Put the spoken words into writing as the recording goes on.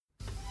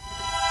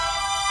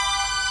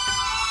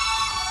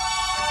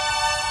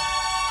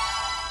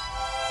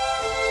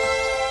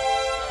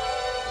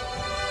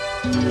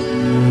Former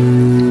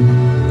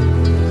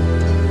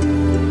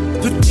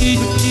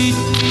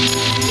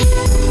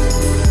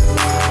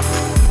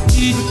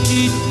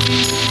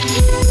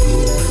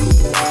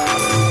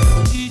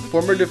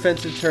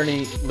defense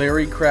attorney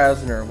Larry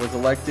Krasner was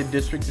elected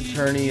District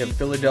Attorney of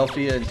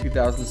Philadelphia in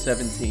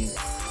 2017,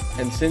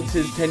 and since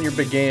his tenure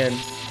began,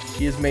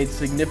 he has made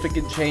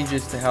significant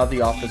changes to how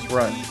the office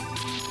runs.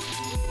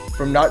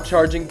 From not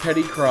charging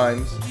petty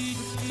crimes,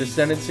 to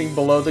sentencing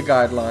below the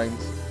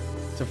guidelines,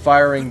 to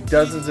firing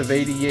dozens of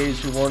ADAs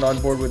who weren't on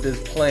board with his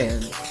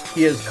plan,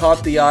 he has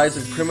caught the eyes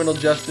of criminal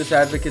justice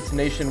advocates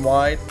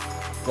nationwide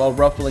while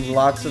ruffling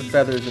lots of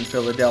feathers in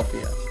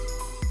Philadelphia.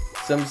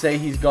 Some say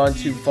he's gone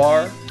too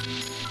far,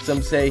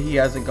 some say he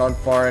hasn't gone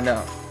far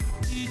enough.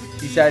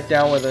 He sat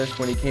down with us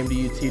when he came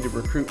to UT to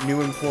recruit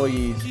new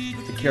employees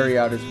to carry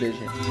out his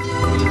vision.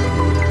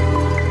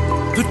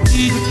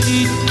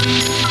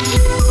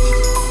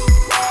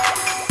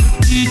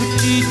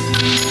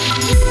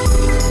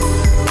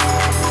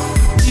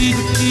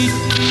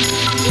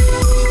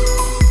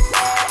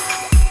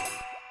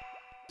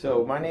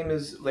 So my name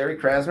is Larry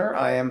Krasner.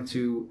 I am,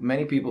 to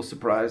many people's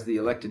surprise, the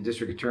elected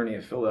District Attorney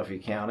of Philadelphia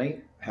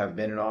County. Have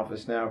been in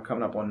office now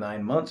coming up on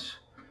 9 months.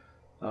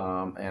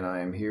 And I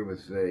am here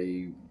with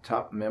a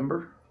top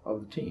member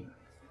of the team.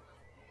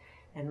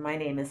 And my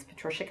name is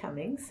Patricia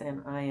Cummings,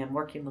 and I am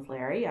working with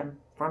Larry. I'm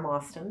from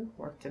Austin,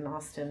 worked in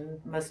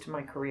Austin most of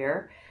my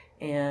career,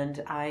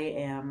 and I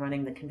am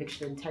running the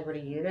Conviction Integrity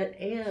Unit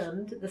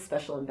and the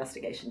Special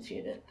Investigations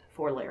Unit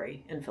for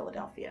Larry in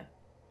Philadelphia.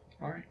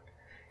 All right.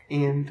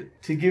 And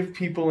to give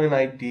people an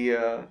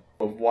idea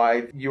of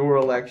why your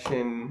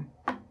election,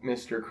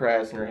 Mr.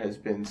 Krasner, has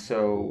been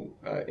so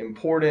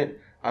important,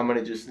 I'm going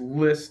to just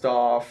list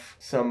off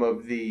some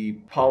of the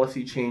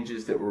policy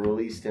changes that were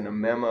released in a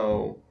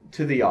memo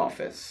to the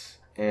office,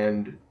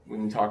 and we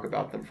can talk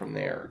about them from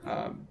there.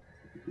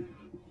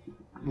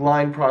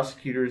 Line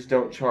prosecutors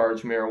don't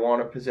charge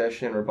marijuana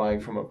possession or buying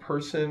from a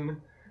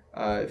person,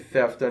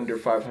 theft under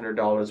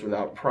 $500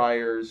 without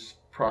priors,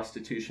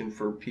 prostitution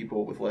for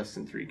people with less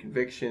than 3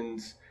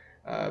 convictions,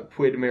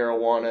 PWID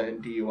marijuana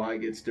and DUI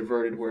gets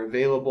diverted where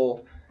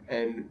available,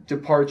 and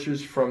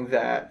departures from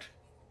that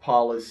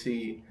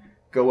policy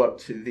go up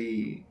to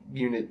the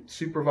unit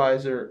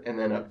supervisor and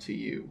then up to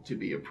you to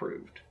be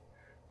approved.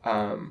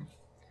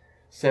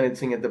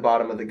 Sentencing at the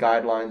bottom of the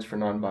guidelines for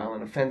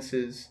nonviolent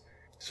offenses.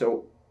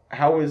 So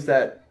how has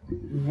that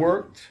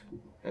worked?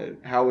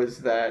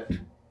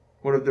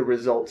 What have the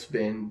results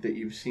been that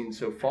you've seen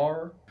so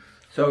far?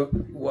 So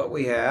what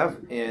we have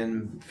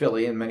in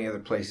Philly and many other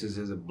places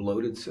is a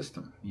bloated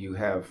system. You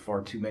have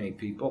far too many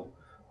people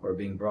who are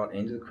being brought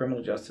into the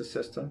criminal justice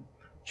system,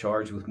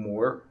 charged with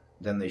more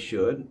than they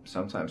should,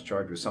 sometimes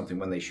charged with something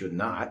when they should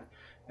not,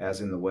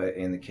 as in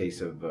the case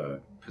of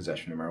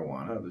possession of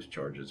marijuana. Those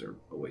charges are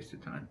a waste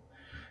of time.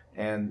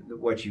 And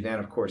what you then,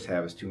 of course,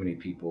 have is too many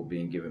people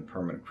being given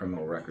permanent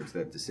criminal records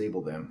that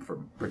disable them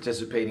from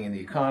participating in the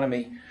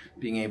economy,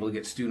 being able to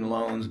get student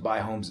loans,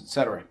 buy homes,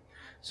 etc.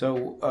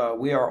 So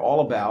we are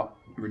all about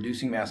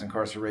reducing mass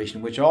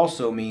incarceration, which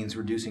also means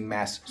reducing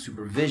mass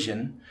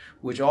supervision,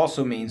 which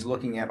also means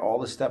looking at all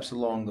the steps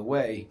along the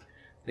way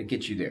that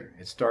get you there.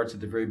 It starts at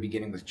the very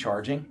beginning with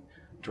charging.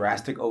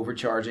 Drastic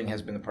overcharging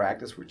has been the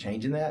practice. We're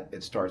changing that.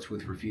 It starts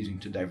with refusing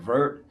to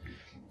divert.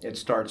 It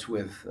starts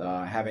with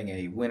having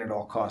a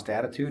win-at-all-cost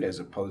attitude as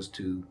opposed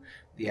to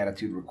the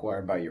attitude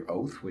required by your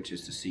oath, which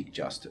is to seek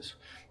justice.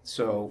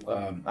 So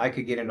I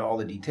could get into all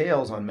the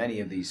details on many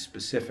of these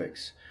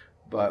specifics,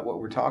 but what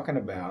we're talking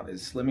about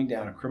is slimming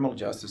down a criminal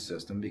justice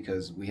system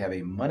because we have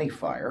a money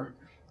fire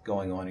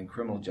going on in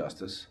criminal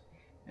justice,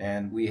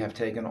 and we have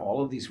taken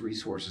all of these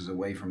resources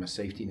away from a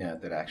safety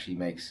net that actually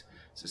makes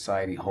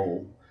society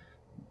whole.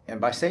 And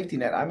by safety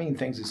net, I mean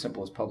things as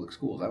simple as public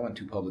schools. I went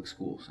to public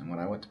schools, and when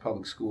I went to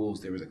public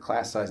schools, there was a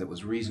class size that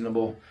was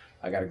reasonable.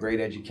 I got a great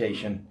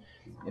education.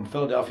 In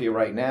Philadelphia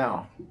right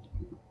now,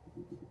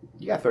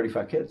 you got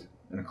 35 kids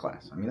in a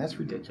class. I mean, that's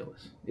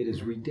ridiculous. It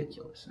is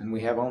ridiculous. And we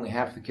have only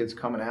half the kids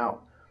coming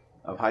out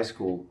of high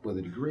school with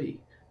a degree.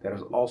 That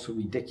is also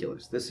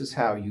ridiculous. This is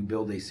how you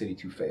build a city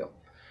to fail.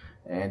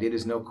 And it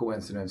is no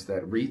coincidence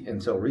that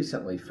until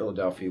recently,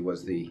 Philadelphia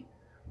was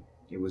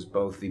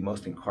both the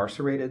most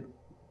incarcerated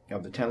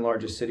of the 10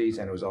 largest cities,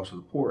 and it was also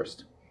the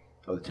poorest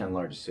of the 10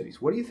 largest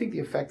cities. What do you think the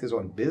effect is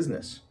on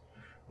business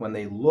when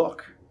they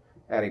look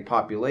at a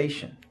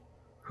population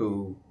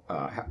who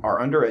are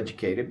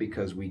undereducated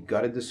because we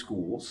gutted the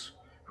schools,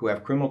 who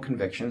have criminal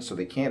convictions so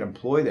they can't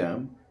employ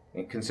them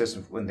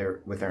consistent with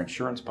their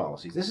insurance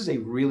policies? This is a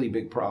really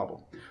big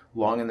problem,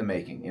 long in the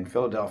making, in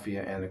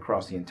Philadelphia and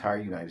across the entire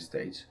United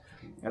States.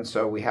 And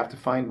so we have to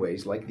find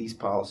ways, like these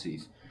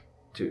policies,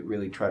 to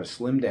really try to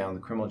slim down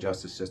the criminal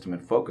justice system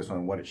and focus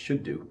on what it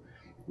should do,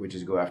 which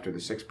is go after the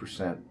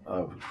 6%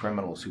 of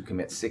criminals who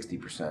commit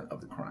 60%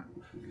 of the crime.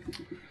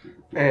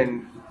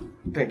 And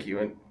thank you.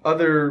 And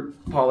other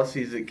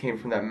policies that came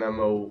from that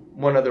memo,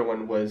 one other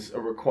one was a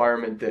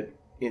requirement that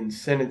in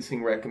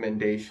sentencing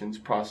recommendations,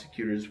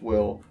 prosecutors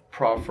will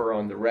proffer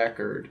on the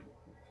record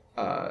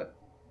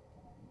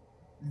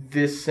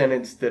this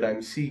sentence that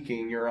I'm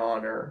seeking, Your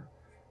Honor,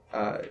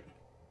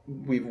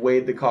 we've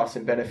weighed the costs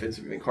and benefits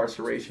of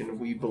incarceration.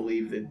 We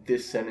believe that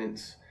this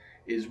sentence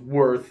is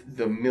worth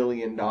the $1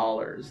 million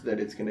that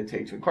it's going to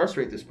take to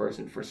incarcerate this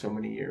person for so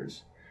many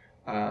years.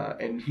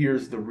 And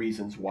here's the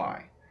reasons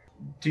why.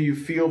 Do you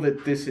feel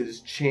that this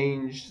has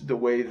changed the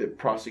way that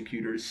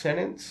prosecutors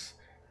sentence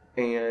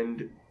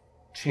and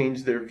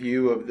changed their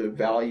view of the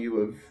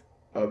value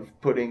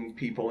of putting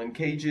people in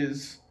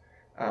cages?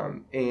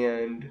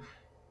 And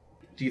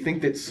do you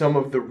think that some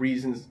of the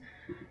reasons,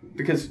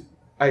 because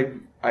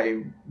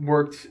I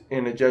worked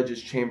in a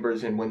judge's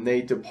chambers, and when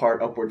they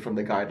depart upward from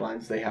the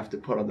guidelines, they have to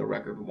put on the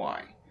record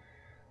why.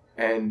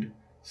 And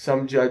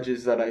some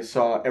judges that I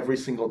saw, every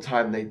single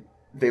time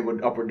they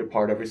would upward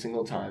depart every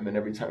single time, and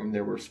every time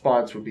their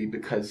response would be,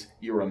 because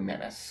you're a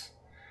menace.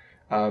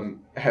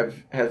 Has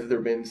there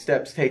been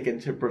steps taken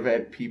to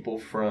prevent people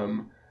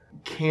from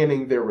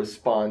canning their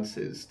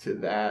responses to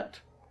that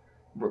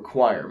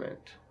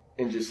requirement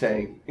and just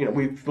saying,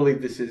 we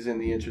believe this is in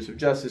the interest of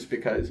justice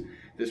because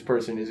this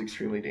person is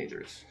extremely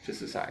dangerous to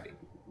society?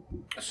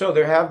 So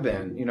there have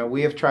been,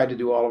 we have tried to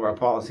do all of our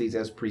policies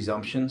as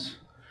presumptions,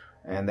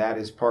 and that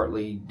is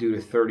partly due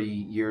to 30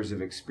 years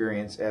of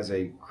experience as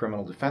a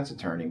criminal defense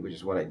attorney, which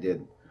is what I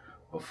did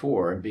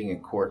before, and being in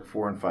court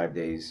 4 and 5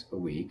 days a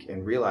week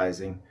and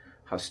realizing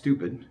how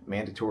stupid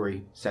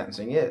mandatory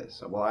sentencing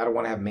is. Well, I don't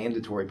want to have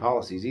mandatory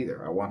policies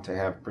either. I want to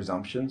have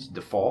presumptions,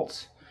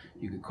 defaults,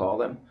 you could call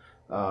them,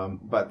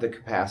 but the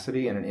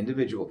capacity in an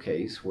individual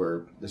case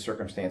where the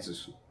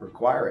circumstances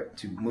require it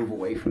to move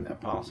away from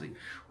that policy.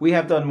 We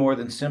have done more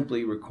than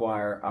simply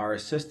require our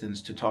assistants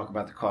to talk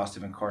about the cost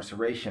of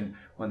incarceration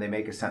when they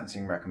make a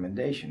sentencing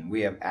recommendation.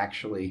 We have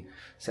actually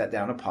set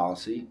down a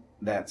policy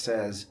that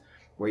says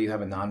where you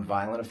have a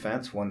nonviolent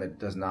offense, one that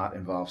does not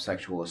involve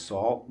sexual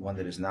assault, one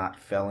that is not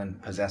felon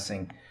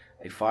possessing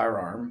a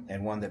firearm,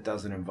 and one that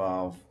doesn't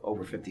involve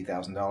over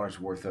 $50,000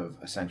 worth of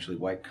essentially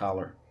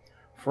white-collar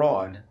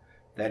fraud,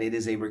 that it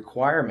is a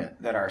requirement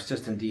that our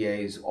assistant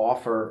DAs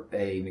offer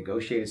a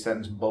negotiated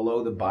sentence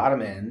below the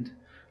bottom end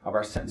of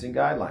our sentencing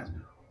guidelines.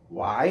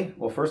 Why?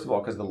 Well, first of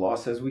all, because the law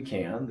says we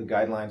can. The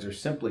guidelines are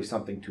simply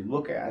something to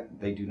look at.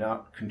 They do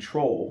not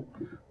control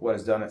what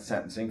is done at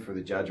sentencing for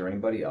the judge or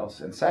anybody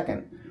else. And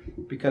second,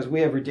 because we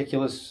have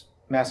ridiculous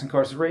mass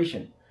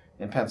incarceration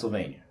in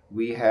Pennsylvania.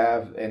 We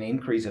have an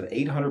increase of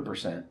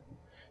 800%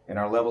 in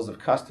our levels of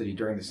custody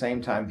during the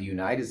same time the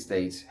United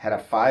States had a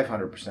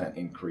 500%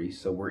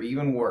 increase. So we're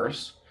even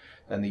worse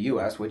than the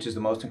U.S., which is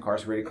the most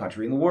incarcerated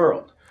country in the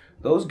world.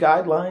 Those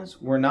guidelines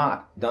were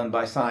not done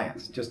by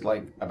science, just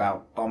like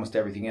about almost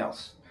everything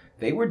else.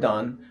 They were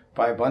done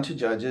by a bunch of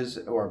judges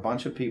or a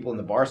bunch of people in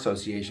the Bar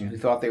Association who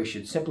thought they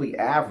should simply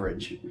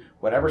average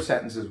whatever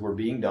sentences were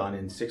being done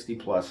in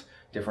 60-plus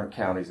different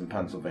counties in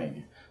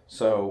Pennsylvania.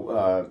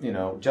 So,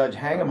 Judge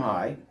Hang'em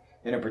High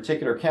in a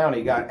particular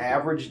county got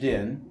averaged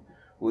in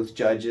with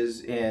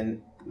judges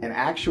in an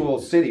actual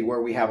city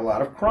where we have a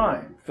lot of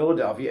crime.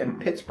 Philadelphia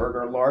and Pittsburgh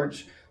are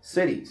large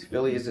cities.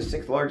 Philly is the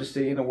 6th largest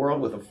city in the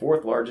world with in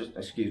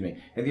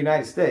the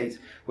United States,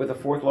 with the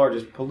 4th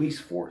largest police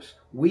force.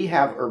 We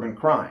have urban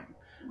crime.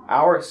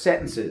 Our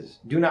sentences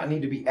do not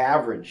need to be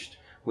averaged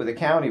with a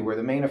county where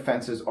the main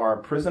offenses are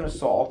prison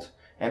assault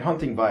and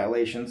hunting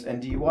violations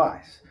and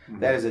DUIs. Mm-hmm.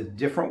 That is a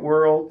different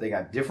world. They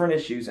got different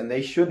issues, and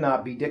they should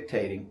not be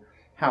dictating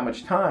how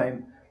much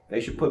time they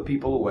should put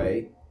people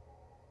away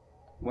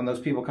when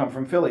those people come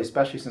from Philly,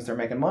 especially since they're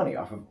making money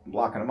off of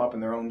locking them up in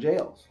their own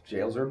jails.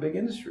 Jails are a big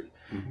industry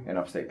in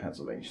upstate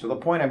Pennsylvania. So the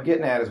point I'm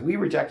getting at is we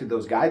rejected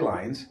those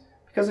guidelines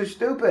because they're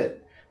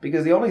stupid.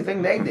 Because the only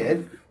thing they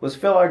did was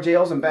fill our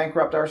jails and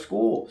bankrupt our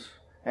schools.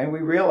 And we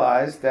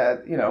realized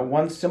that,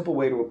 one simple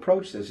way to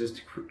approach this is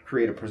to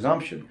create a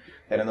presumption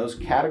that in those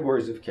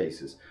categories of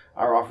cases,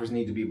 our offers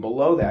need to be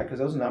below that because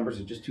those numbers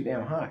are just too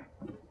damn high.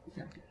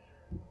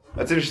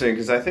 That's interesting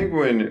because I think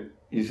when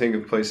you think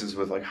of places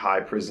with like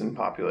high prison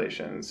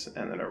populations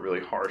and then are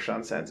really harsh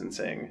on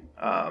sentencing,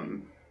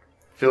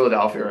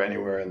 Philadelphia or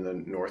anywhere in the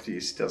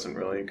Northeast doesn't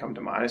really come to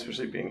mind,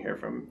 especially being here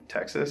from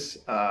Texas.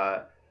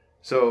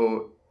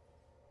 So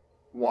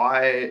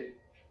why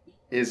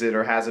is it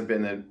or has it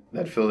been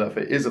that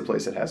Philadelphia is a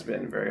place that has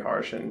been very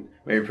harsh? And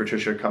maybe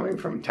Patricia, coming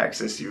from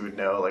Texas, you would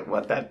know like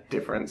what that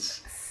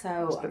difference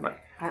has been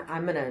like.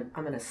 I'm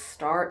gonna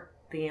start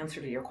the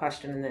answer to your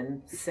question and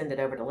then send it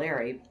over to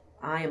Larry.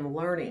 I am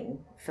learning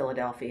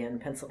Philadelphia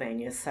and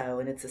Pennsylvania,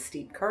 and it's a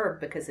steep curve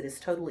because it is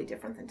totally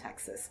different than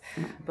Texas.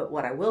 But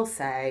what I will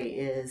say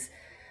is,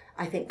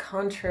 I think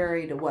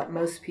contrary to what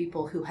most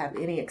people who have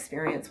any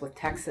experience with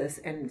Texas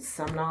and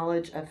some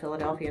knowledge of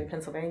Philadelphia and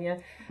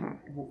Pennsylvania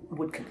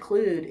would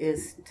conclude,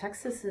 is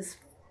Texas is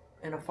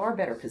in a far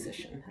better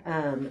position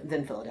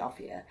than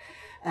Philadelphia.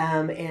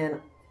 And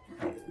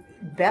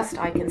best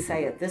I can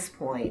say at this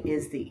point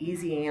is the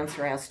easy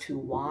answer as to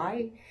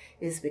why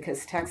is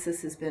because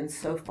Texas has been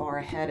so far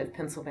ahead of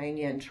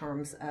Pennsylvania in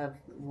terms of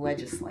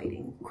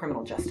legislating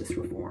criminal justice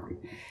reform.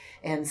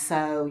 And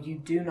so you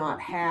do not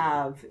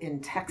have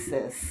in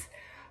Texas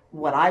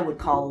what I would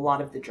call a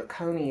lot of the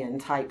draconian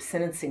type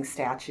sentencing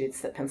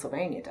statutes that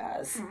Pennsylvania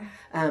does.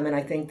 And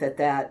I think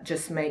that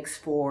just makes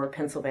for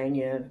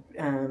Pennsylvania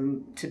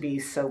to be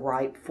so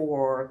ripe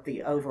for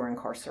the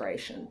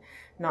over-incarceration.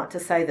 Not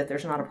to say that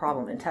there's not a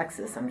problem in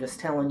Texas. I'm just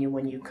telling you,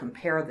 when you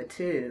compare the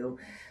two,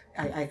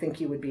 I think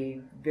you would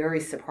be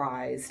very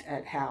surprised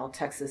at how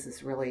Texas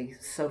is really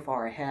so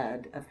far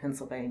ahead of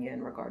Pennsylvania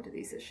in regard to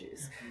these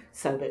issues.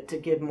 So that to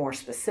give more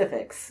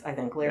specifics, I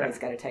think Larry's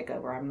got to take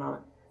over. I'm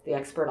not the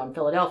expert on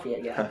Philadelphia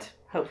yet.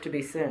 Hope to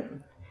be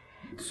soon.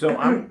 So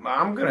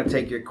I'm going to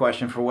take your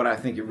question for what I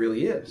think it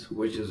really is,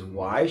 which is,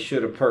 why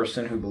should a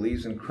person who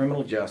believes in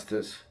criminal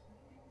justice,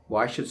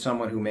 why should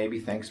someone who maybe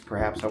thinks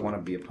perhaps I want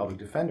to be a public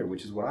defender,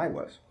 which is what I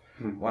was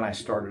when I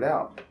started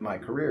out my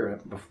career,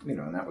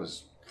 and that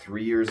was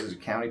 3 years as a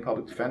county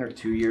public defender,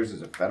 2 years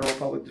as a federal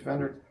public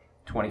defender,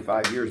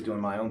 25 years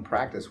doing my own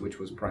practice, which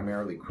was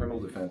primarily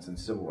criminal defense and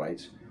civil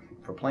rights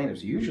for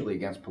plaintiffs, usually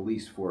against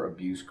police for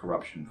abuse,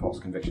 corruption, false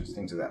convictions,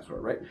 things of that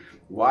sort, right?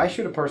 Why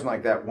should a person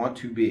like that want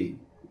to be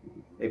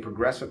a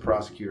progressive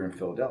prosecutor in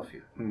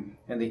Philadelphia?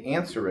 And the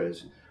answer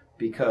is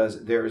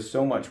because there is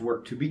so much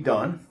work to be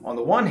done. On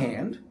the one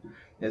hand,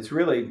 it's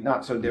really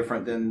not so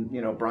different than,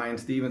 Brian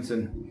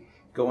Stevenson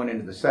going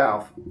into the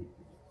South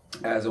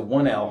as a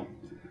 1L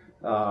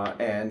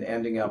and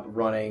ending up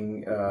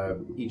running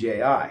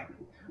EJI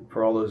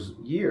for all those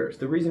years.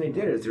 The reason he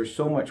did it is there's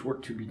so much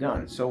work to be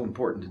done. It's so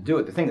important to do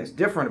it. The thing that's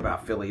different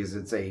about Philly is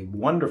it's a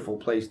wonderful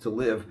place to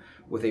live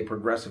with a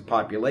progressive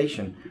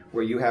population,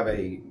 where you have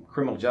a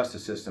criminal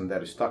justice system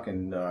that is stuck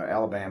in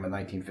Alabama in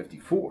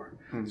 1954.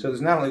 So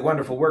there's not only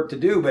wonderful work to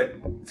do, but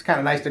it's kind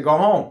of nice to go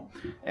home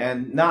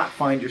and not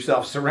find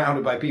yourself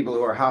surrounded by people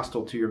who are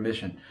hostile to your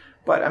mission.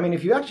 But,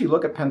 if you actually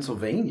look at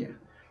Pennsylvania,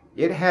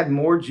 it had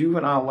more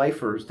juvenile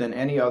lifers than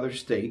any other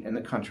state in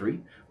the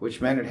country, which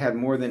meant it had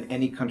more than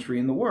any country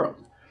in the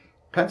world.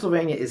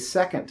 Pennsylvania is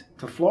second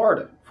to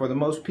Florida for the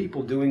most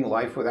people doing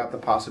life without the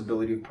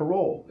possibility of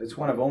parole. It's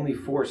one of only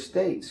 4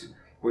 states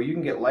where you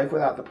can get life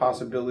without the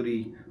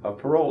possibility of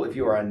parole if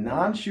you are a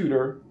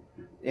non-shooter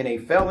in a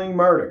felony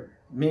murder,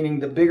 meaning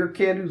the bigger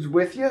kid who's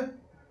with you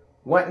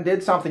went and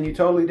did something you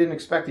totally didn't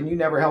expect and you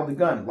never held the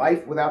gun.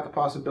 Life without the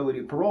possibility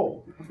of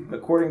parole.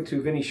 According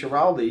to Vinnie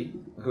Schiraldi,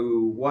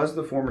 who was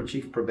the former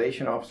chief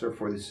probation officer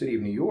for the city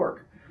of New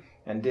York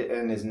and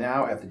is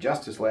now at the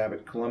Justice Lab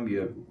at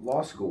Columbia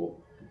Law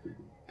School,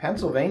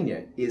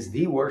 Pennsylvania is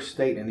the worst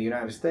state in the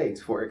United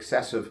States for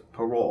excessive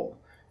parole,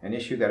 an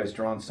issue that has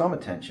drawn some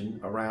attention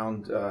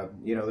around,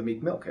 the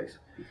Meek Mill case.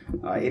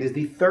 It is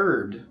the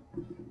third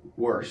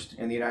worst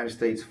in the United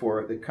States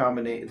for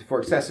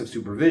excessive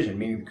supervision,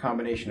 meaning the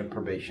combination of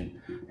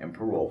probation and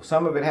parole.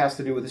 Some of it has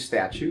to do with the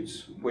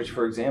statutes, which,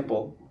 for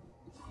example,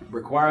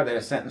 require that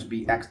a sentence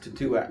be X to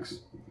 2X,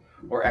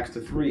 or X to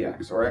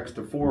 3X, or X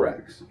to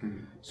 4X.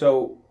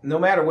 So no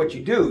matter what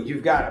you do,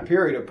 you've got a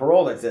period of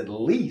parole that's at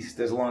least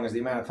as long as the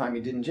amount of time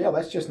you did in jail.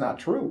 That's just not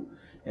true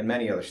in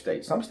many other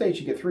states. Some states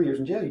you get 3 years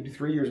in jail, you do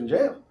 3 years in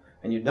jail,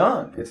 and you're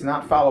done. It's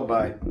not followed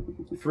by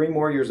 3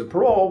 more years of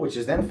parole, which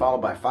is then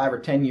followed by 5 or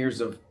 10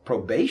 years of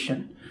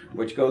probation,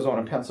 which goes on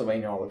in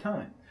Pennsylvania all the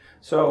time.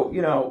 So,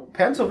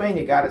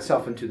 Pennsylvania got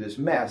itself into this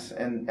mess,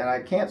 and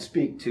I can't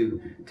speak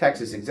to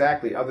Texas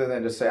exactly other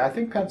than to say I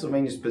think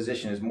Pennsylvania's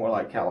position is more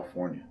like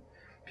California.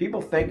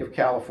 People think of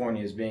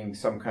California as being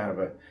some kind of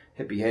a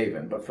hippie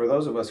haven, but for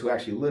those of us who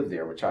actually live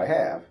there, which I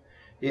have,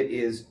 it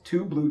is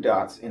 2 blue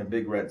dots in a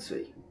big red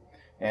sea.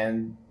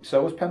 And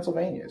so is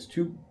Pennsylvania. It's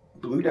 2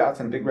 blue dots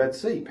in a big red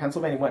sea.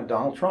 Pennsylvania went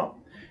Donald Trump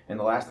in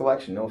the last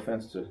election. No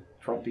offense to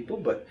Trump people,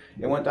 but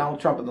it went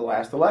Donald Trump in the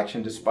last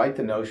election, despite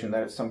the notion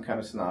that it's some kind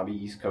of snobby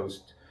East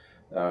Coast,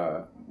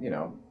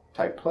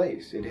 type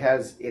place. It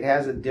has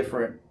a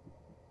different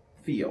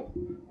feel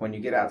when you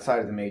get outside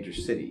of the major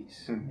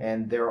cities,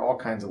 and there are all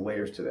kinds of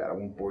layers to that. I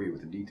won't bore you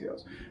with the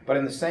details. But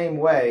in the same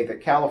way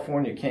that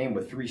California came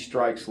with 3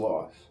 strikes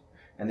laws,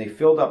 and they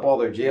filled up all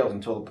their jails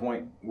until the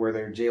point where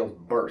their jails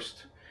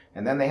burst,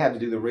 and then they had to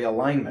do the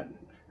realignment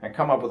and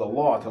come up with a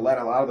law to let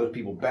a lot of those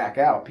people back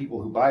out,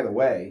 people who, by the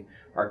way,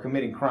 are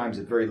committing crimes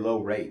at very low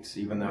rates,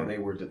 even though they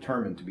were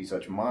determined to be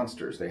such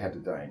monsters they had to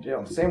die in jail.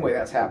 In the same way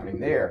that's happening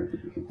there,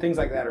 things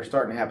like that are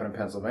starting to happen in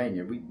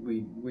Pennsylvania.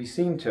 We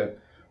seem to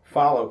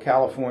follow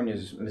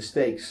California's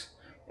mistakes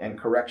and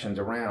corrections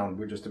around.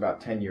 We're just about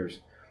 10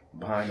 years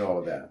behind all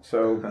of that.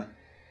 So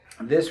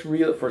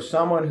for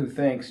someone who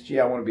thinks, gee,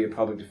 I want to be a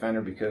public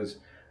defender because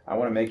I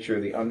want to make sure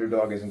the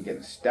underdog isn't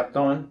getting stepped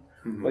on,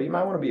 well, you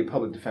might want to be a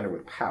public defender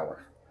with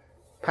power.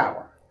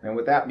 And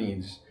what that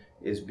means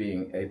is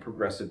being a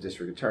progressive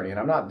district attorney. And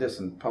I'm not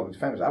dissing public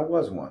defenders. I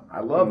was one. I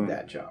loved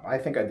that job. I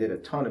think I did a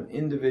ton of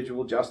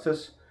individual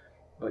justice.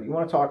 But you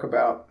want to talk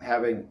about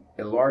having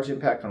a large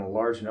impact on a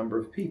large number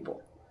of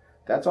people.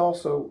 That's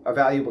also a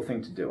valuable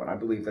thing to do. And I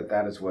believe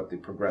that is what the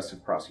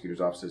progressive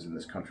prosecutors' offices in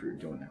this country are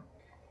doing now.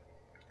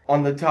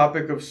 On the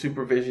topic of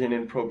supervision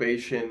and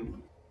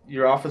probation,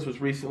 your office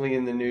was recently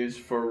in the news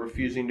for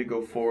refusing to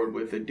go forward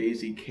with a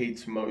Daisy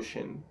Cates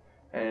motion.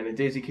 And a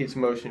Daisy Cates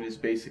motion is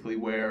basically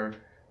where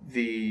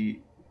the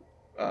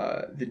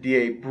the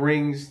DA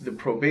brings the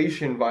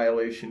probation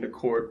violation to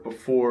court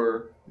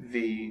before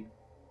the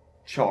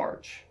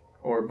charge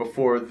or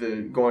before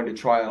the going to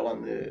trial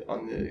on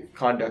the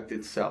conduct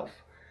itself.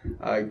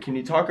 Can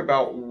you talk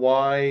about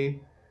why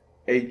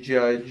a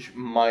judge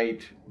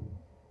might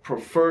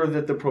prefer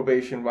that the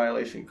probation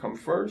violation come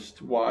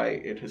first, why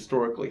it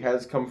historically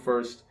has come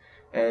first,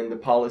 and the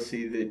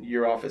policy that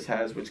your office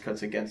has which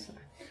cuts against that?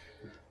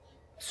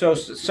 So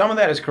some of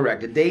that is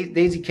correct.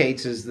 Daisy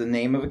Cates is the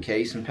name of a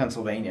case in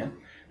Pennsylvania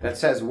that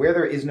says where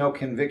there is no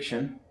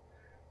conviction,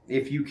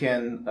 if you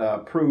can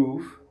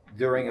prove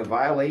during a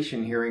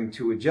violation hearing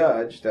to a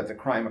judge that the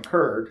crime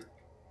occurred,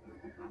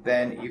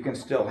 then you can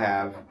still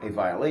have a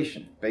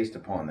violation based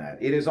upon that.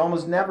 It is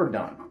almost never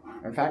done.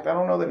 In fact, I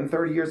don't know that in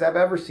 30 years I've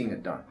ever seen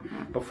it done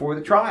before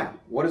the trial.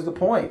 What is the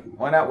point?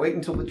 Why not wait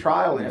until the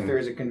trial? And if there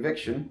is a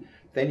conviction,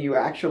 then you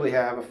actually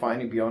have a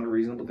finding beyond a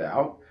reasonable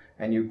doubt,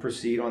 and you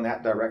proceed on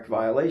that direct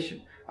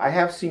violation. I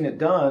have seen it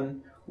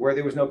done where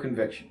there was no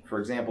conviction. For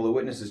example, the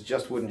witnesses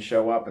just wouldn't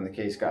show up and the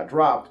case got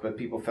dropped, but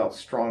people felt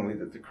strongly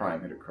that the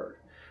crime had occurred.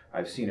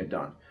 I've seen it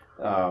done.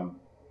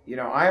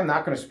 I am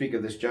not going to speak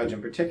of this judge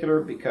in particular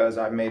because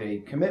I've made a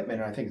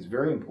commitment, and I think it's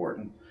very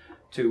important,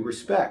 to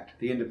respect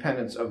the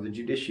independence of the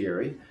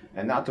judiciary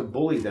and not to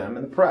bully them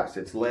in the press.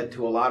 It's led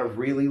to a lot of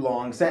really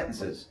long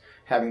sentences,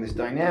 having this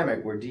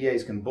dynamic where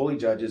DAs can bully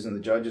judges and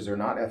the judges are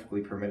not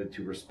ethically permitted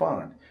to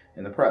respond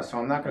in the press. So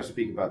I'm not going to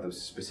speak about the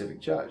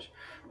specific judge.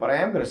 But I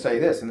am going to say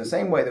this, in the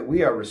same way that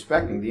we are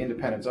respecting the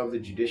independence of the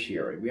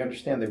judiciary, we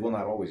understand they will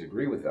not always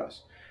agree with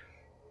us.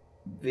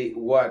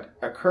 What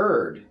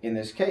occurred in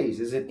this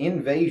case is an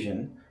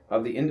invasion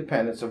of the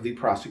independence of the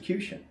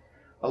prosecution.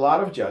 A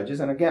lot of judges,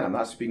 and again, I'm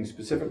not speaking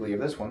specifically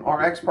of this one,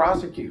 are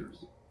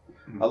ex-prosecutors.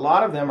 A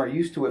lot of them are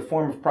used to a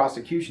form of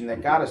prosecution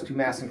that got us to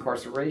mass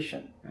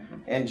incarceration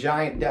and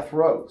giant death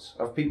rows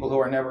of people who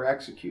are never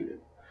executed.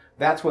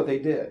 That's what they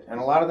did. And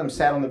a lot of them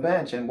sat on the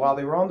bench, and while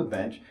they were on the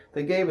bench,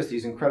 they gave us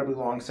these incredibly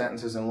long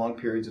sentences and long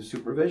periods of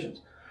supervisions.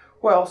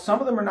 Well, some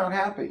of them are not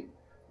happy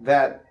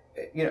that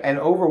an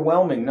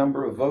overwhelming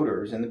number of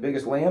voters in the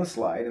biggest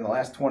landslide in the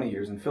last 20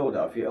 years in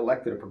Philadelphia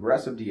elected a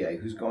progressive DA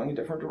who's going a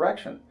different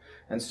direction.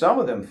 And some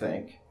of them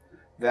think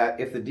that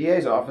if the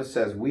DA's office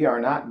says we are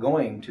not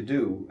going to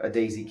do a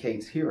Daisy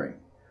Cates hearing,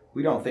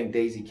 we don't think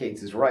Daisy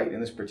Cates is right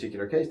in this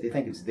particular case. They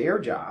think it's their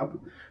job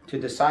to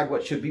decide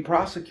what should be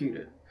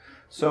prosecuted.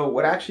 So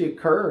what actually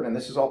occurred, and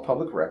this is all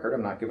public record,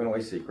 I'm not giving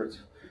away secrets,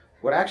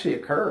 what actually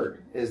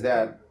occurred is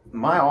that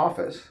my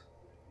office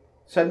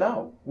said,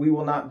 no, we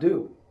will not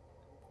do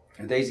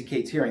a Daisy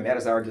Cates hearing. That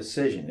is our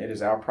decision. It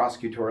is our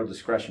prosecutorial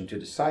discretion to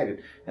decide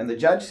it. And the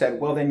judge said,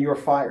 well, then you're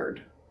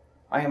fired.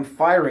 I am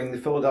firing the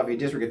Philadelphia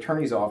District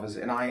Attorney's Office,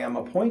 and I am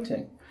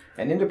appointing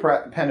an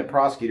independent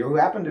prosecutor who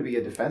happened to be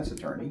a defense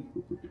attorney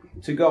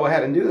to go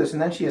ahead and do this.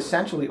 And then she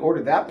essentially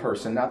ordered that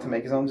person not to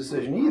make his own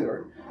decision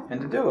either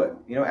and to do it.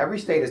 Every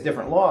state has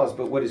different laws,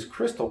 but what is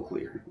crystal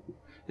clear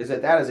is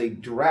that is a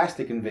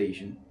drastic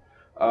invasion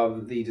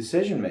of the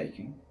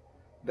decision-making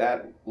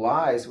that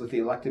lies with the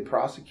elected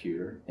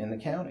prosecutor in the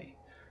county.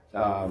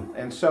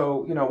 And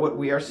so, what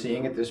we are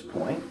seeing at this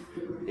point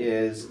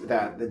is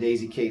that the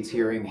Daisy Cates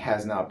hearing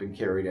has not been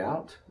carried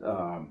out.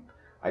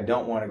 I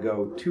don't want to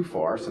go too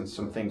far since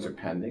some things are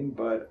pending,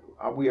 but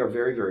we are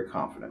very, very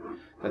confident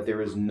that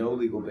there is no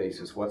legal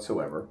basis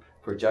whatsoever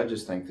for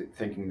judges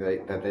thinking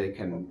that they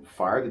can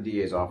fire the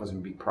DA's office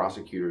and be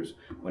prosecutors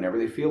whenever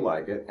they feel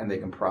like it, and they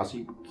can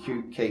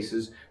prosecute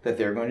cases that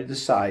they're going to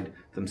decide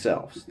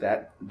themselves.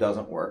 That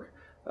doesn't work.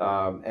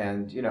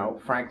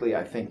 Frankly,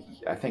 I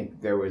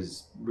think there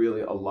was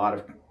really a lot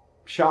of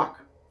shock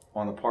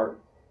on the part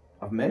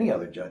of many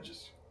other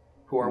judges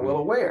who are well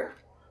aware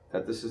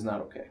that this is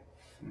not okay.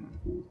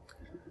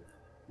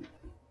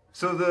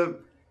 So the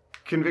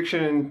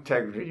Conviction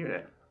Integrity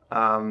Unit,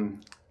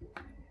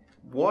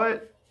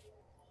 what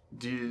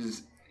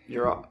does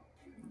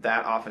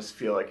that office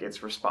feel like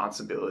its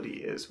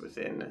responsibility is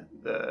within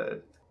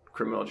the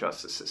criminal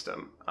justice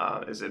system?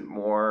 Is it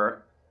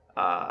more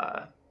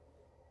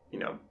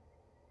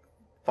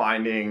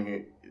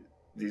finding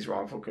these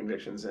wrongful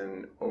convictions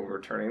and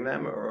overturning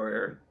them,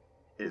 or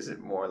is it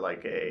more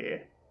like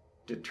a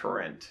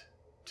deterrent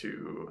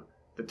to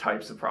the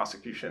types of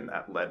prosecution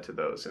that led to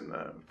those in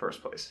the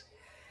first place?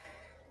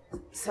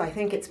 So I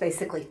think it's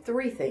basically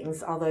three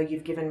things, although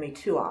you've given me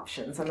two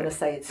options. I'm going to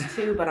say it's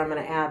two, but I'm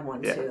going to add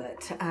one to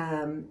it.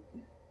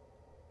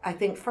 I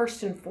think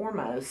first and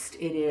foremost,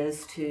 it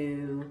is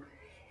to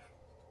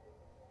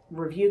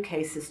review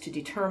cases to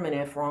determine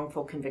if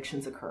wrongful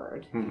convictions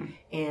occurred.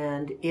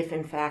 And if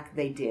in fact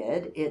they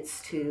did,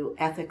 it's to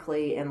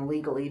ethically and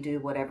legally do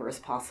whatever is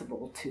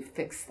possible to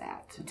fix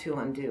that, to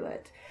undo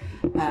it.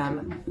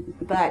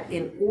 But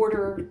in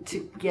order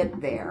to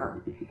get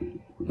there,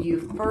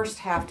 you first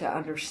have to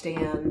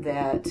understand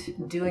that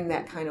doing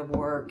that kind of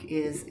work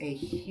is a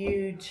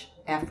huge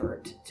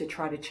effort to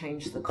try to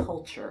change the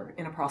culture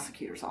in a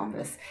prosecutor's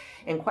office.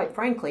 And quite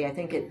frankly, I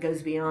think it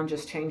goes beyond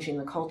just changing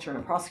the culture in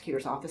a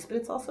prosecutor's office, but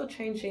it's also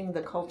changing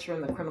the culture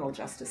in the criminal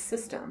justice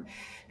system.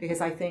 Because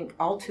I think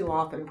all too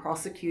often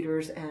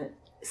prosecutors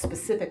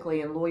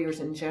specifically, and lawyers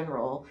in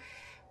general,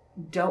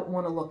 don't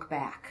want to look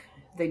back.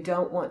 They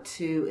don't want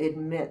to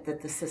admit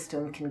that the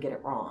system can get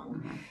it wrong.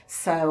 Mm-hmm.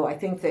 So I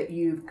think that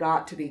you've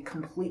got to be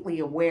completely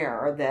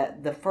aware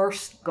that the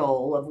first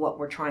goal of what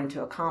we're trying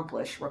to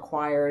accomplish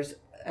requires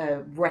a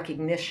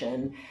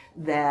recognition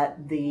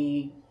that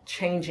the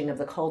changing of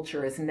the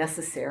culture is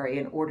necessary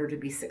in order to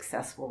be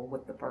successful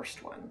with the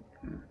first one.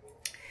 Mm-hmm.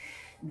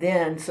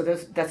 Then, so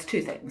that's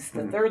two things.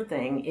 The mm-hmm. third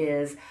thing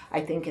is,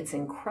 I think it's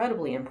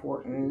incredibly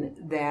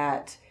important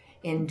that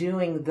in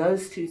doing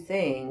those two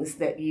things,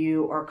 that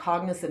you are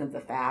cognizant of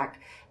the fact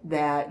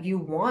that you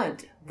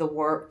want the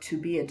work to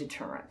be a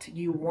deterrent.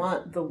 You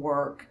want the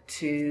work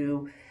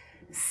to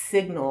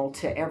signal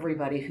to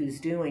everybody who's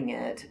doing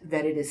it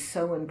that it is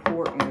so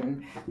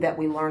important that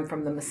we learn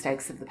from the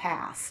mistakes of the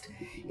past.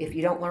 If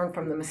you don't learn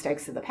from the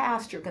mistakes of the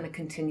past, you're going to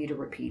continue to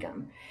repeat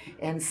them.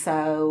 And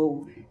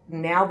so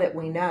now that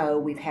we know,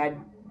 we've had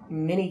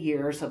many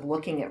years of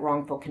looking at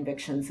wrongful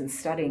convictions and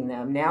studying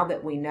them. Now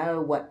that we know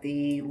what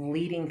the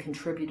leading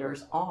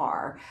contributors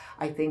are,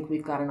 I think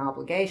we've got an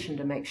obligation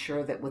to make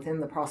sure that within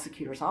the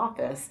prosecutor's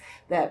office,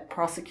 that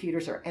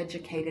prosecutors are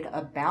educated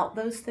about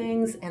those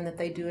things and that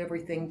they do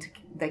everything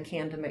they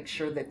can to make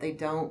sure that they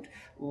don't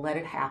let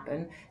it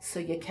happen, so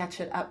you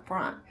catch it up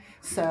front.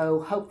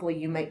 So hopefully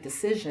you make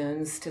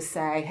decisions to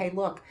say, hey,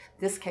 look,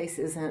 this case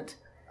isn't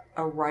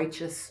a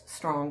righteous,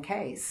 strong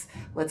case.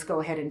 Let's go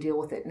ahead and deal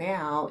with it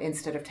now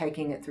instead of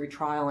taking it through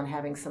trial and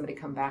having somebody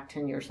come back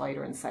 10 years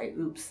later and say,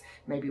 oops,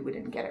 maybe we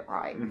didn't get it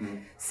right. Mm-hmm.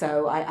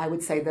 So I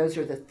would say those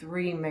are the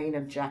three main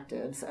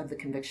objectives of the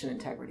Conviction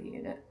Integrity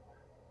Unit.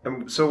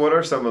 And so what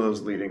are some of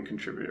those leading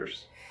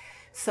contributors?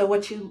 So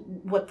what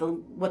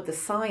the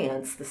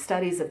science, the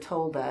studies have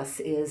told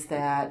us is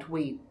that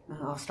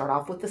I'll start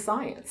off with the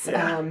science.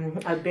 Yeah.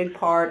 A big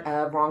part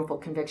of wrongful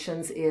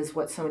convictions is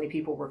what so many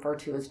people refer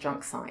to as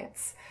junk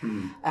science.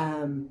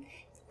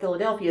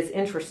 Philadelphia is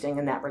interesting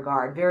in that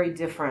regard, very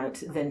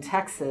different than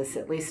Texas,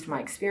 at least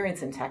my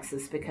experience in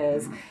Texas,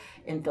 because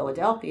in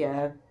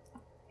Philadelphia,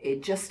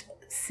 it just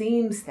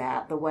seems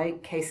that the way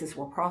cases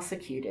were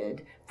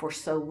prosecuted for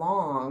so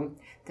long,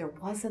 there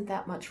wasn't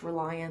that much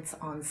reliance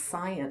on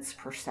science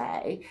per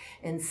se.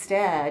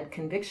 Instead,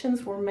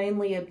 convictions were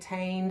mainly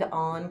obtained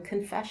on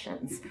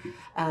confessions.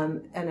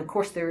 And of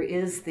course, there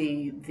is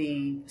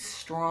the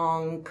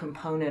strong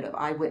component of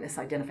eyewitness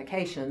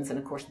identifications. And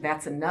of course,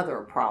 that's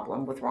another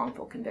problem with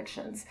wrongful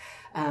convictions.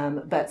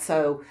 But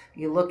so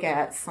you look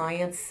at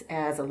science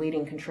as a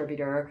leading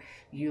contributor,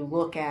 you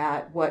look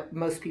at what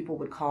most people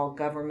would call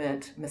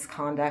government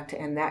misconduct,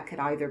 and that could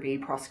either be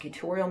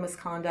prosecutorial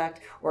misconduct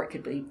or it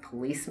could be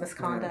police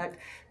misconduct.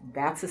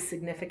 That's a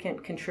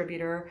significant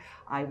contributor.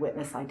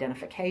 Eyewitness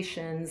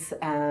identifications.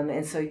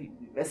 And so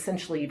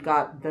essentially you've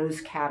got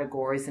those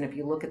categories. And if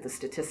you look at the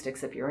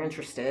statistics, if you're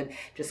interested,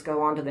 just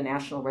go onto the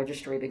National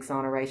Registry of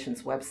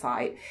Exonerations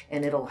website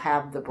and it'll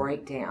have the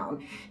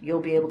breakdown. You'll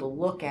be able to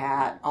look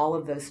at all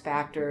of those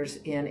factors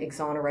in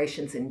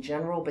exonerations in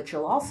general, but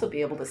you'll also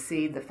be able to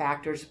see the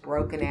factors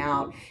broken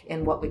out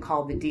in what we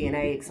call the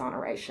DNA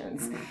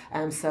exonerations.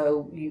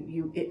 So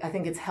I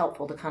think it's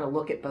helpful to kind of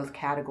look at both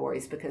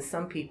categories because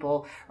some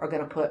people are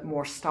going to put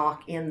more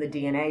stock in the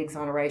DNA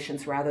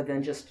exonerations rather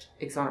than just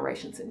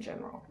exonerations in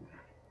general.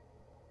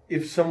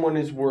 If someone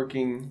is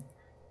working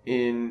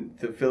in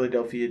the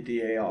Philadelphia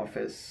DA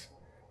office,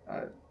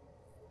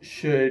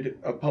 should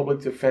a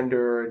public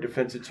defender or a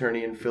defense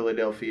attorney in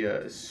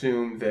Philadelphia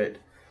assume that,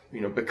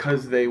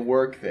 because they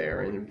work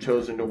there and have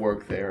chosen to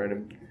work there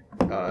and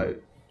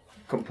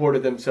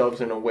comported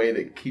themselves in a way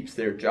that keeps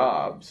their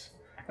jobs,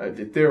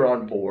 that they're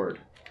on board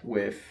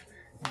with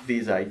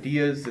these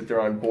ideas, that they're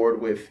on board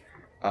with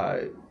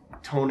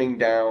toning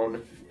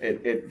down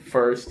at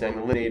first and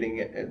eliminating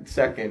at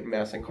second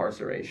mass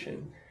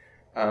incarceration?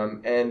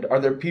 And are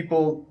there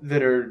people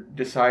that are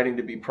deciding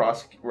to be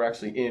prosecuted? We're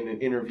actually in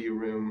an interview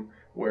room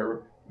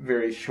where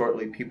very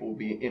shortly people will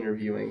be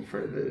interviewing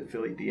for the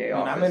Philly DA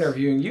office. And I'm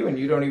interviewing you and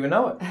you don't even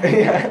know it.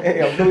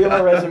 Yeah, we have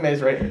our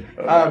resumes right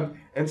here.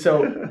 And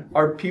so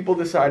are people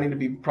deciding to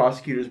be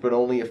prosecutors but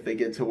only if they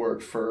get to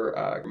work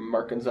for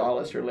Mark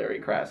Gonzalez or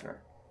Larry Krasner?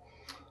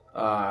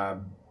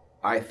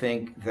 I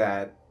think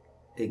that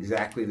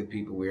exactly the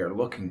people we are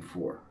looking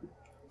for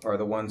are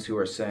the ones who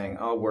are saying,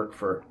 I'll work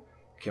for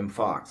Kim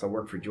Fox, I'll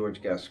work for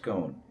George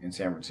Gascon in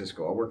San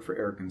Francisco, I'll work for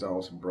Eric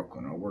Gonzalez in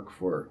Brooklyn, I'll work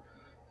for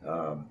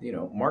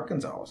Mark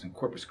Gonzalez in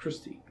Corpus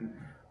Christi.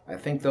 I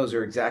think those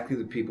are exactly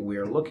the people we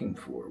are looking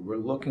for. We're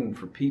looking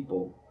for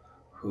people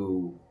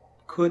who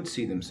could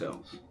see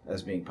themselves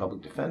as being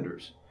public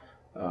defenders,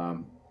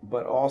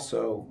 but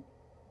also,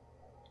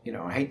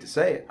 I hate to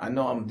say it, I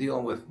know I'm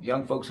dealing with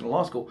young folks in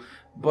law school,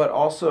 but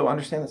also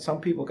understand that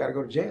some people got to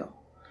go to jail.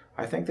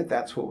 I think that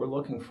that's what we're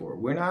looking for.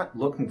 We're not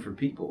looking for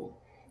people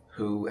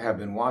who have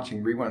been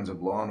watching reruns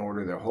of Law and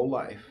Order their whole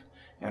life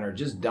and are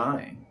just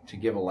dying to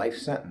give a life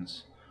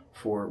sentence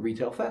for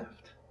retail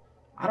theft.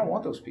 I don't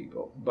want those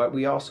people. But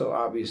we also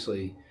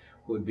obviously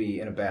would be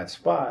in a bad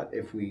spot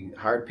if we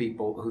hired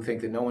people who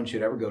think that no one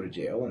should ever go to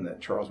jail and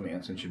that Charles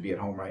Manson should be at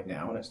home right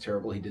now and it's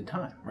terrible he did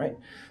time, right?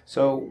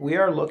 So we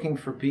are looking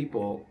for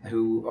people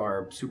who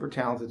are super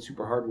talented,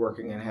 super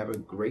hardworking, and have a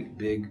great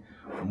big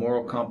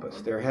moral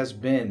compass. There has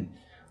been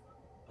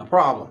a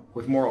problem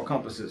with moral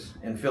compasses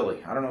in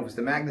Philly. I don't know if it's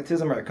the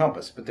magnetism or the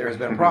compass, but there has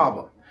been a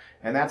problem.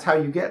 And that's how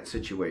you get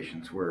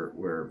situations where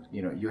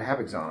you have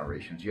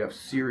exonerations, you have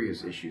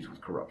serious issues with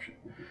corruption,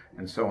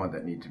 and so on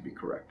that need to be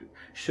corrected.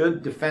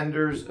 Should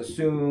defenders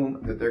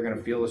assume that they're going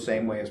to feel the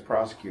same way as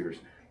prosecutors?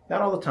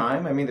 Not all the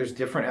time. I mean, there's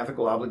different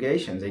ethical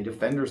obligations. A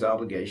defender's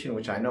obligation,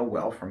 which I know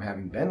well from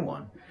having been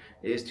one,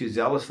 is to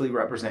zealously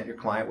represent your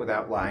client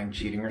without lying,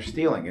 cheating, or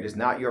stealing. It is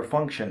not your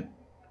function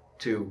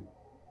to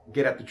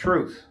get at the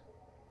truth.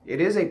 It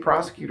is a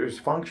prosecutor's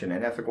function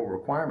and ethical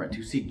requirement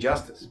to seek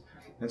justice.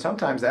 And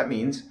sometimes that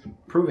means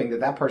proving that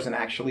that person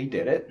actually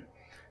did it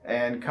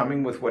and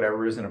coming with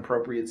whatever is an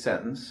appropriate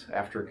sentence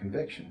after a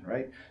conviction,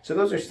 right? So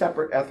those are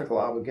separate ethical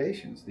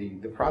obligations. The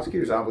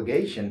prosecutor's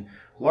obligation,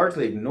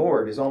 largely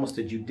ignored, is almost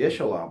a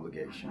judicial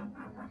obligation.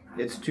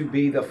 It's to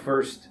be the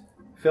first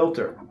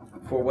filter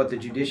for what the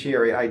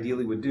judiciary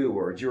ideally would do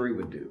or a jury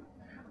would do.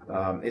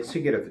 It's to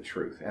get at the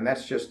truth, and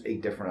that's just a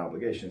different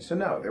obligation. So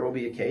no, there will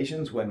be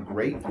occasions when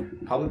great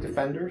public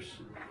defenders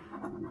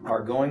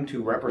are going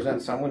to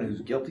represent someone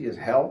who's guilty as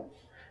hell,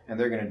 and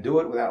they're going to do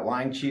it without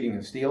lying, cheating,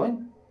 and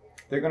stealing.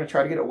 They're going to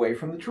try to get away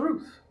from the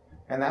truth,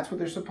 and that's what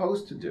they're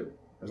supposed to do,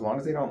 as long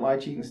as they don't lie,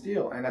 cheat, and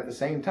steal. And at the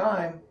same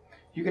time,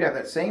 you could have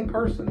that same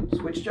person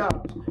switch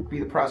jobs, be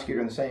the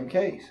prosecutor in the same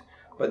case,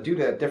 but due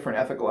to that different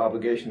ethical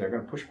obligation, they're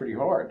going to push pretty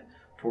hard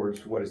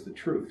towards what is the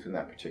truth in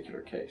that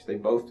particular case. They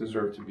both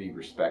deserve to be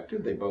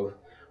respected. They both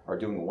are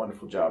doing a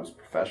wonderful job as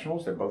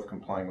professionals. They're both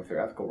complying with their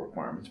ethical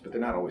requirements, but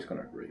they're not always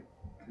going to agree.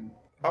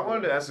 I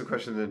wanted to ask a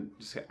question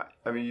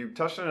that, you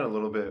touched on it a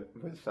little bit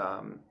with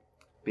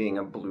being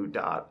a blue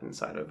dot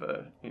inside of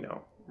a,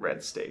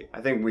 red state.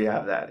 I think we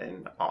have that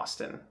in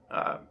Austin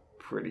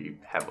pretty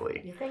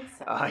heavily. You think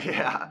so?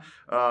 Yeah.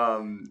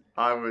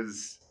 I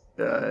was,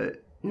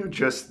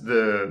 just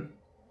the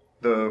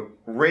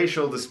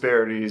racial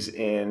disparities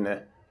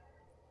in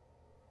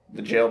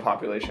the jail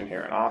population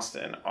here in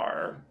Austin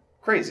are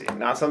crazy.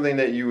 Not something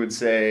that you would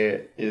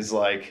say is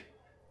like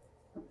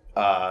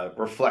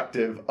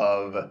reflective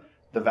of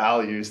the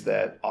values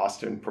that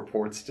Austin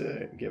purports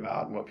to give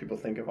out and what people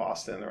think of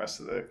Austin and the rest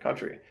of the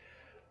country.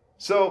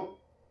 So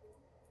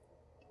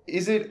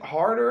is it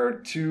harder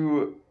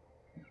to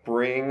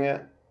bring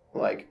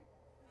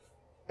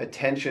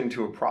attention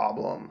to a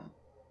problem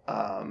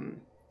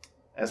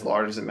as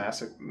large as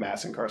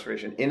mass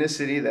incarceration in a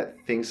city that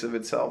thinks of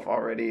itself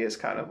already as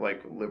kind of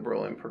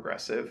liberal and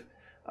progressive?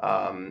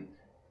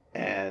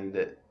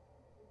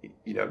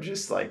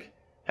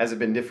 Has it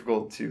been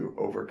difficult to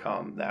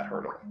overcome that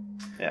hurdle?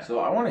 Yeah. So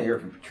I want to hear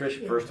from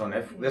Patricia first on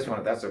this one,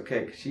 if that's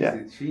okay,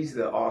 because she's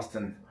the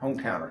Austin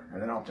hometowner,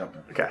 and then I'll jump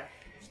in. Okay.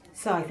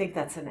 So I think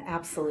that's an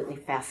absolutely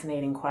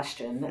fascinating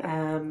question,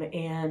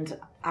 and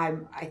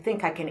I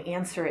think I can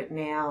answer it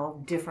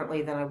now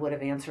differently than I would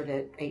have answered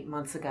it 8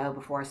 months ago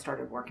before I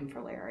started working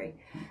for Larry.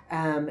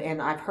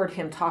 And I've heard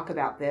him talk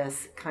about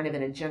this kind of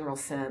in a general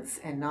sense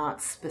and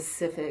not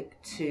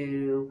specific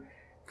to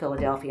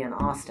Philadelphia and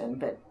Austin,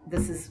 but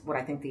this is what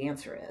I think the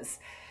answer is.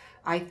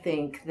 I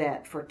think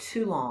that for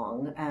too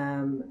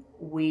long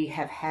we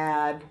have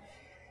had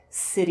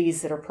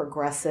cities that are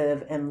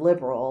progressive and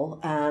liberal,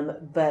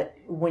 but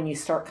when you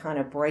start kind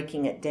of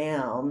breaking it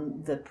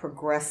down, the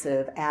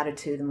progressive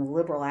attitude and the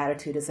liberal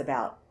attitude is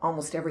about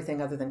almost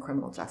everything other than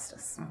criminal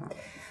justice.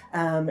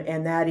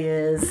 And that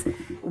is,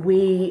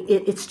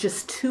 it's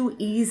just too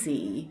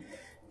easy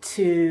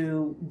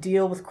to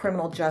deal with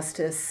criminal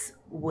justice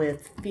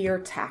with fear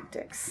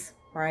tactics,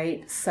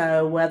 right?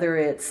 So whether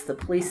it's the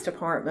police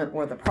department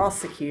or the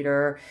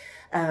prosecutor,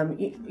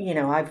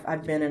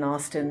 I've been in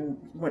Austin,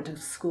 went to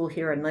school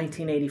here in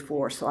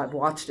 1984, so I've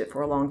watched it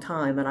for a long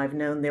time, and I've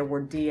known there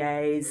were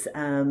DAs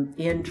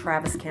in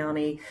Travis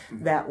County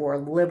that were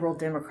liberal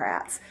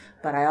Democrats,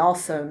 but I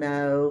also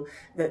know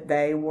that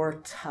they were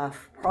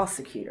tough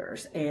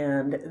prosecutors,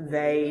 and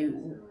they,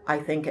 I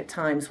think at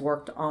times,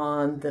 worked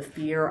on the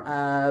fear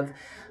of,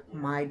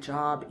 my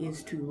job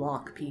is to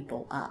lock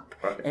people up.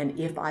 Right. And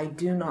if I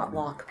do not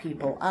lock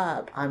people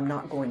up, I'm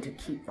not going to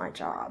keep my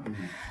job.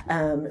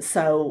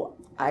 So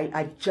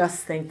I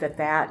just think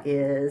that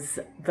is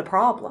the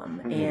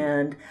problem.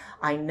 And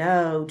I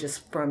know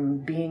just from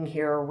being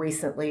here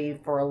recently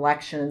for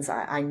elections,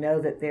 I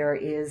know that there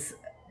is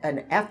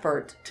an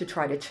effort to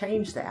try to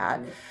change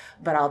that.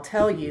 But I'll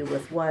tell you,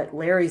 with what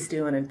Larry's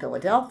doing in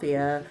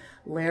Philadelphia,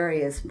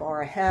 Larry is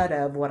far ahead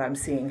of what I'm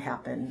seeing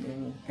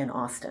happen in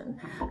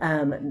Austin.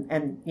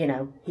 And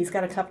he's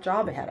got a tough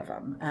job ahead of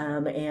him.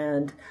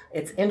 And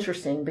it's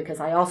interesting because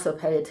I also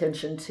pay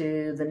attention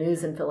to the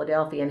news in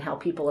Philadelphia and how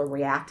people are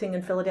reacting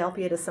in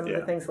Philadelphia to some of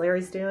the things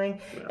Larry's doing,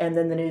 and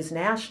then the news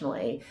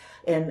nationally.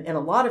 And in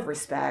a lot of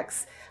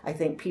respects, I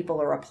think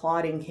people are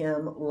applauding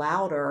him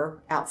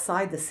louder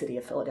outside the city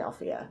of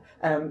Philadelphia.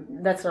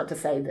 That's not to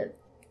say that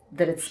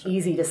that it's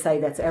easy to say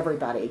that's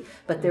everybody,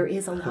 but there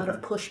is a lot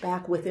of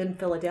pushback within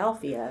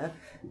Philadelphia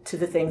to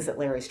the things that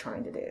Larry's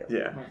trying to do.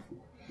 Yeah.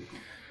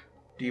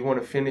 Do you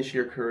want to finish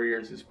your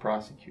careers as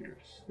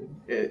prosecutors?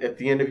 At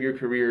the end of your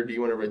career, do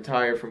you want to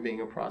retire from being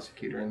a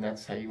prosecutor, and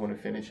that's how you want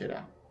to finish it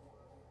out?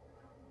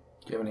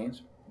 Do you have any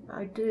answer?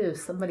 I do.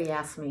 Somebody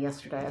asked me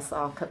yesterday, I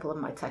saw a couple of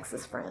my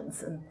Texas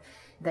friends, and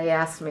they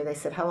asked me, they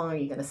said, how long are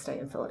you going to stay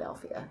in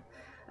Philadelphia?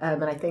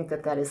 And I think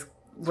that is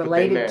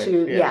related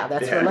to,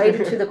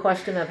 related to the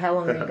question of how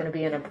long are you going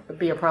to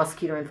be a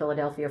prosecutor in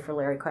Philadelphia for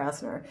Larry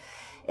Krasner.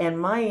 And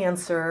my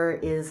answer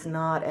is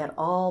not at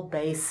all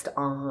based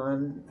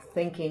on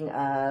thinking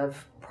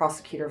of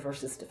prosecutor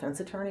versus defense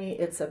attorney.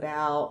 It's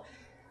about,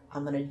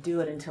 I'm going to do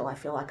it until I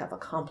feel like I've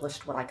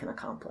accomplished what I can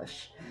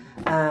accomplish.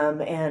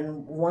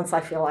 And once I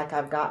feel like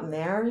I've gotten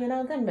there,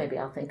 then maybe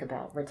I'll think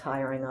about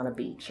retiring on a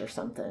beach or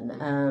something.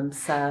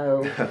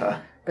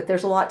 But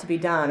there's a lot to be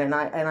done. And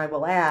I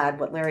will add,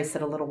 what Larry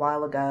said a little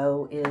while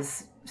ago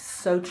is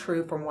so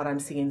true from what I'm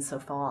seeing so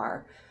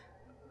far.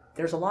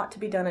 There's a lot to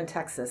be done in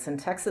Texas, and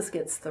Texas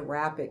gets the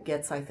rap it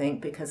gets, I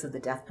think, because of the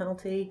death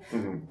penalty.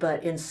 Mm-hmm.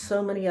 But in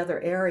so many other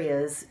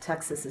areas,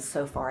 Texas is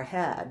so far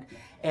ahead.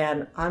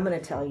 And I'm going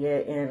to tell you,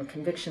 in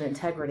conviction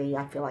integrity,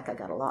 I feel like I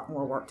got a lot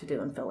more work to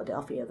do in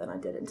Philadelphia than I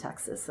did in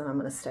Texas, and I'm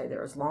going to stay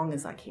there as long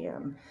as I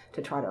can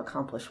to try to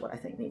accomplish what I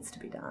think needs to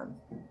be done.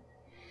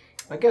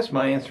 I guess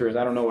my answer is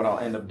I don't know what I'll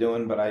end up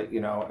doing, but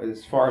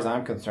as far as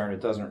I'm concerned,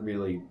 it doesn't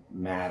really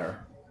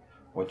matter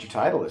what your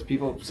title is.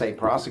 People say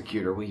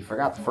prosecutor. We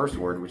forgot the first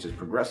word, which is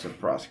progressive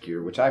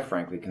prosecutor, which I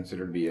frankly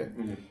consider to be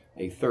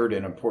a third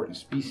and important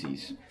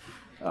species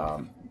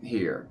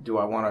here.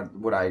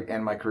 Would I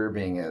end my career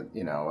being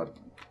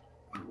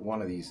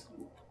one of these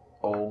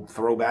old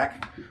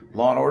throwback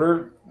Law and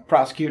Order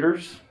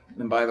prosecutors?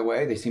 And by the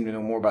way, they seem to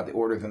know more about the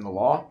order than the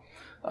law.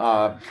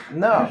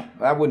 No,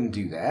 I wouldn't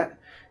do that.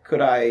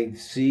 Could I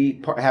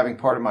see having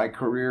part of my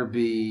career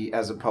be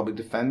as a public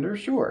defender?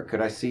 Sure.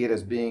 Could I see it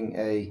as being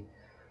a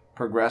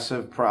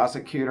progressive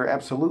prosecutor?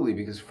 Absolutely,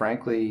 because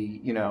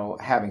frankly,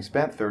 having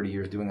spent 30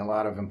 years doing a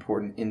lot of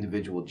important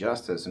individual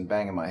justice and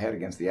banging my head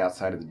against the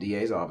outside of the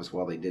DA's office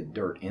while they did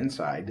dirt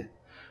inside,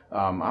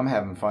 I'm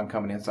having fun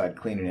coming inside,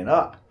 cleaning it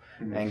up,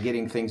 and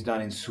getting things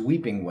done in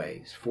sweeping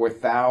ways for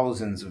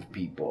thousands of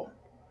people.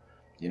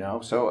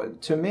 So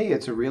to me,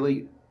 it's a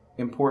really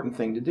important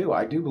thing to do.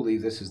 I do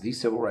believe this is the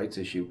civil rights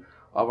issue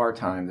of our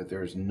time, that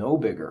there's no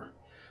bigger.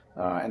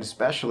 And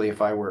especially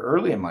if I were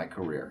early in my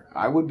career,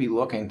 I would be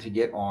looking to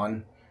get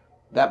on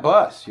that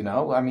bus.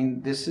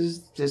 This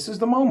is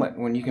the moment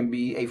when you can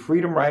be a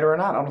freedom rider or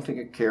not. I don't think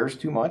it cares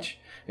too much.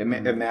 It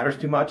matters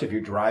too much if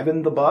you're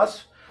driving the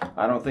bus.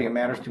 I don't think it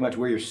matters too much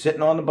where you're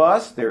sitting on the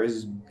bus. There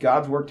is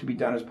God's work to be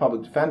done as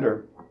public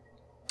defender,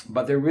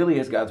 but there really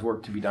is God's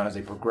work to be done as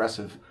a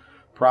progressive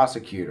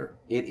prosecutor.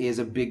 It is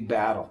a big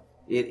battle.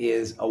 It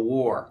is a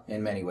war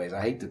in many ways.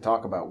 I hate to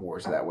talk about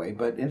wars that way,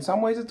 but in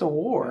some ways it's a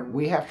war.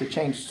 We have to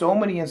change so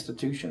many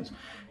institutions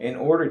in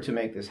order to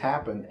make this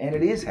happen, and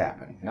it is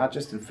happening, not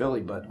just in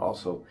Philly, but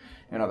also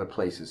in other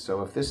places.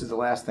 So if this is the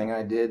last thing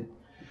I did,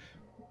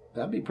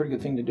 that'd be a pretty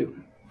good thing to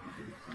do.